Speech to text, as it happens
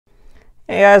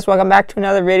Hey guys, welcome back to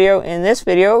another video. In this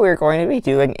video, we're going to be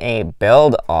doing a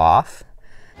build off.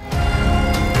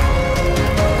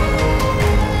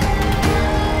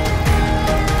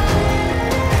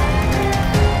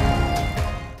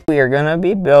 We are going to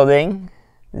be building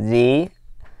the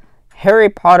Harry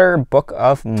Potter Book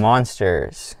of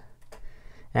Monsters.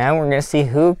 And we're going to see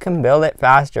who can build it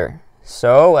faster.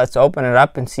 So let's open it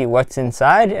up and see what's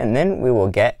inside, and then we will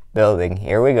get building.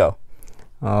 Here we go.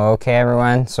 Okay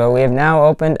everyone, so we have now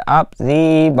opened up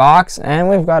the box and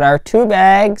we've got our 2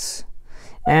 bags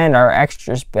and our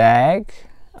extras bag,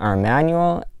 our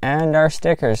manual, and our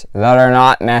stickers that are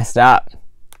not messed up.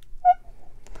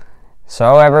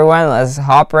 So everyone, let's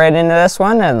hop right into this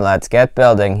one and let's get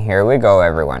building. Here we go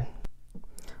everyone.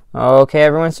 Okay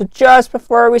everyone, so just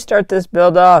before we start this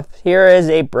build off, here is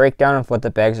a breakdown of what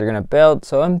the bags are going to build.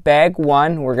 So in bag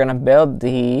 1, we're going to build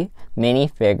the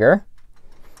minifigure,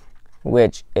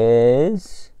 which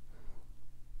is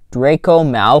Draco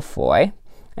Malfoy,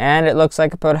 and it looks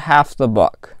like about half the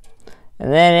book.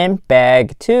 And then in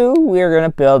bag 2, we're going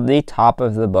to build the top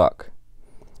of the book.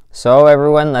 So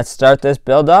everyone, let's start this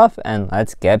build off and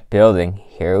let's get building.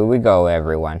 Here we go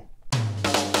everyone.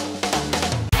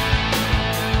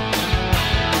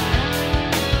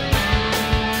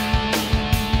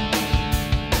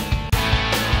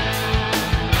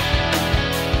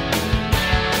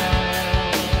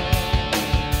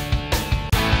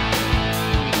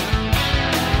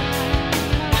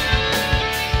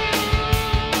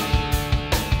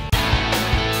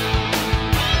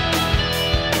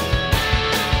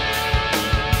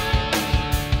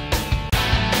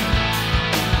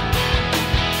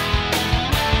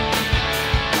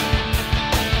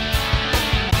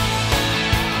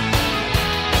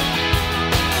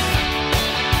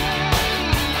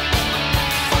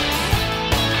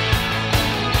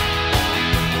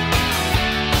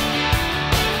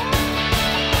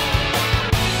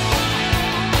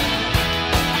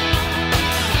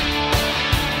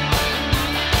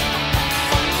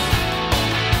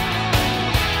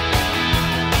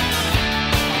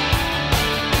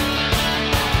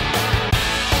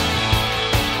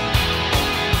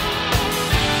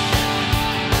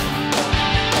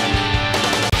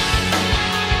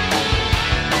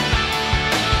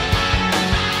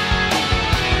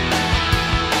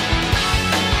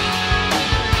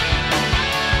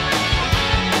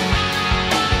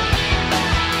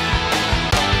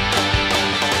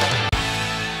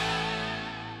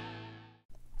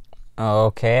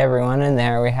 Okay everyone, and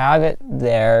there we have it.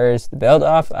 There's the build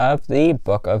off of the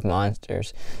Book of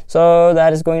Monsters. So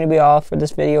that is going to be all for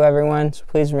this video everyone. So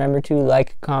please remember to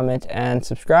like, comment, and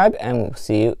subscribe, and we'll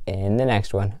see you in the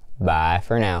next one. Bye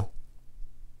for now.